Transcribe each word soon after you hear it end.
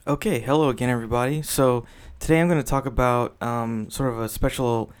Okay, hello again, everybody. So today I'm going to talk about sort of a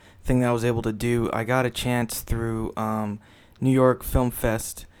special thing that I was able to do. I got a chance through New York Film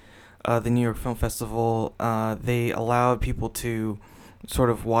Fest, the New York Film Festival. They allowed people to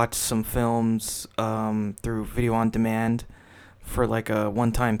sort of watch some films through video on demand for like a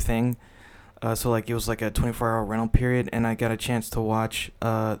one-time thing. So like it was like a 24-hour rental period, and I got a chance to watch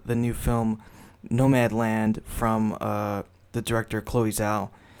the new film Nomadland from the director Chloe Zhao,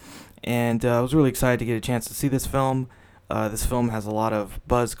 and I was really excited to get a chance to see this film. This film has a lot of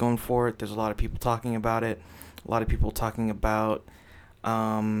buzz going for it. There's a lot of people talking about it. A lot of people talking about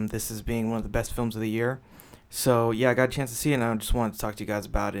this as being one of the best films of the year. So yeah, I got a chance to see it, and I just wanted to talk to you guys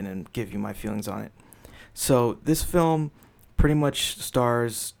about it and give you my feelings on it. So this film pretty much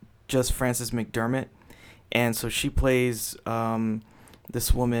stars just Frances McDermott, and so she plays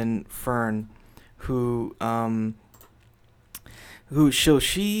this woman Fern, who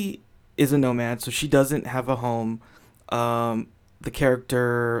she is a nomad, so she doesn't have a home. The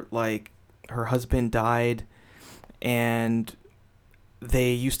character, like, her husband died, and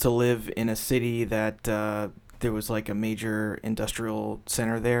they used to live in a city that there was like a major industrial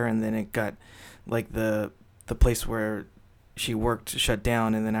center there, and then it got like the place where she worked shut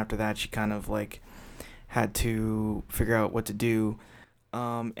down, and then after that she kind of like had to figure out what to do.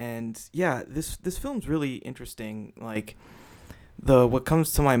 And yeah, this film's really interesting. Like, the what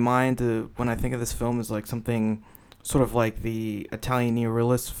comes to my mind when I think of this film is like something sort of like the Italian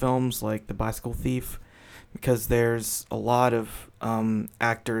neorealist films, like The Bicycle Thief, because there's a lot of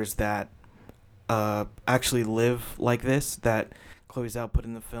actors that actually live like this that Chloe Zhao put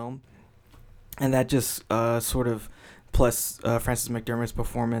in the film, and that just sort of plus Frances McDermott's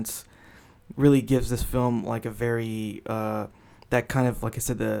performance really gives this film like a very that kind of, like I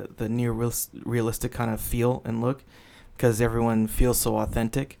said, the near realistic kind of feel and look, because everyone feels so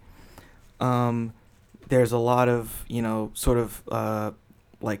authentic. Um, there's a lot of, sort of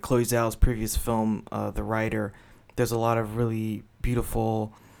like Chloe Zhao's previous film, The Writer. There's a lot of really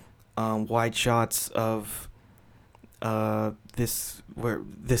beautiful wide shots of this where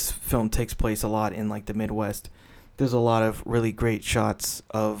this film takes place a lot in like the Midwest. There's a lot of really great shots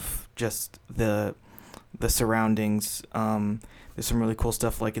of just the surroundings. There's some really cool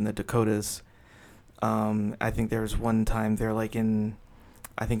stuff like in the Dakotas. I think there was one time they're like in,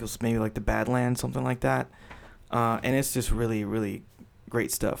 I think it was maybe like the Badlands, something like that. And it's just really, really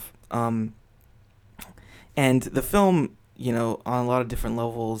great stuff. And the film, on a lot of different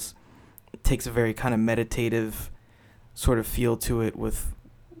levels, takes a very kind of meditative sort of feel to it with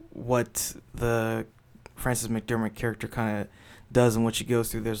what the Frances McDermott character kind of does and what she goes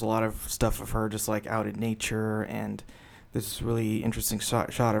through. There's a lot of stuff of her just like out in nature, and there's this really interesting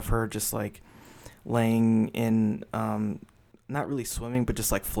shot of her just like laying in, not really swimming, but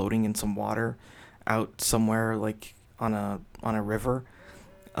just like floating in some water out somewhere like on a river.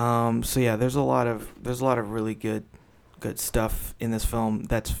 So yeah, there's a lot of really good stuff in this film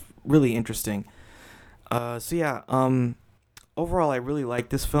that's really interesting. So yeah, overall, I really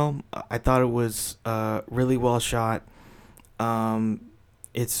liked this film. I thought it was really well shot. Um,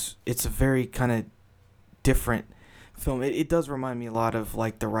 it's a very kind of different film. It does remind me a lot of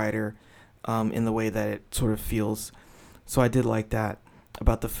like The Writer, in the way that it sort of feels. So I did like that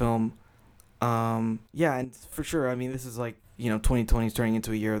about the film. Yeah, and for sure, I mean, this is like, 2020 is turning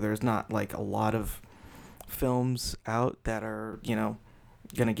into a year. There's not like a lot of films out that are,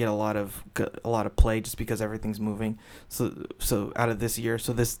 gonna get a lot of play just because everything's moving. So out of this year,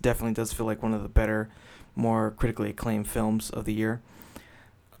 so this definitely does feel like one of the better, more critically acclaimed films of the year.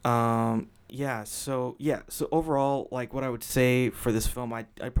 So overall, like, what I would say for this film, I'd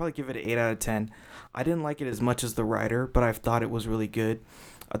probably give it an 8 out of 10. I didn't like it as much as The Writer, but I thought it was really good.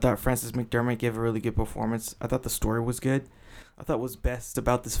 I thought Frances McDermott gave a really good performance. I thought the story was good. I thought what was best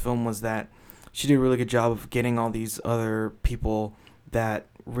about this film was that she did a really good job of getting all these other people that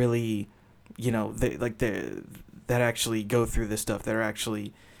really, that actually go through this stuff. That are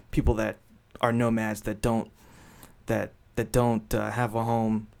actually people that are nomads that don't have a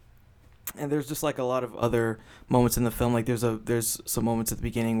home. And there's just like a lot of other moments in the film. Like there's some moments at the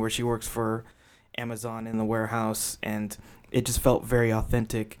beginning where she works for Amazon in the warehouse, and it just felt very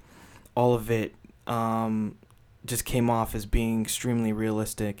authentic. All of it just came off as being extremely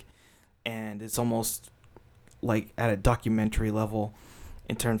realistic, and it's almost like at a documentary level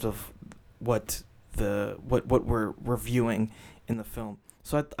in terms of what we're reviewing in the film.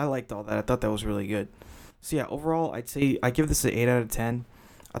 So I liked all that. I thought that was really good. So yeah, overall, I'd say I give this an 8 out of 10.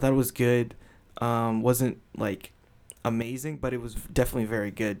 I thought it was good. Wasn't like amazing, but it was definitely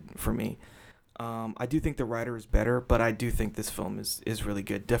very good for me. I do think the writer is better, but I do think this film is really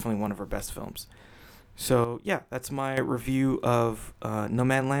good. Definitely one of her best films. So yeah, that's my review of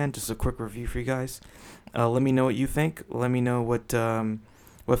Nomadland. Just a quick review for you guys. Let me know what you think. Let me know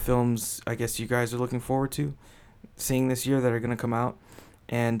what films I guess you guys are looking forward to seeing this year that are gonna come out.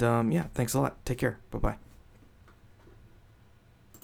 And yeah, thanks a lot. Take care. Bye bye.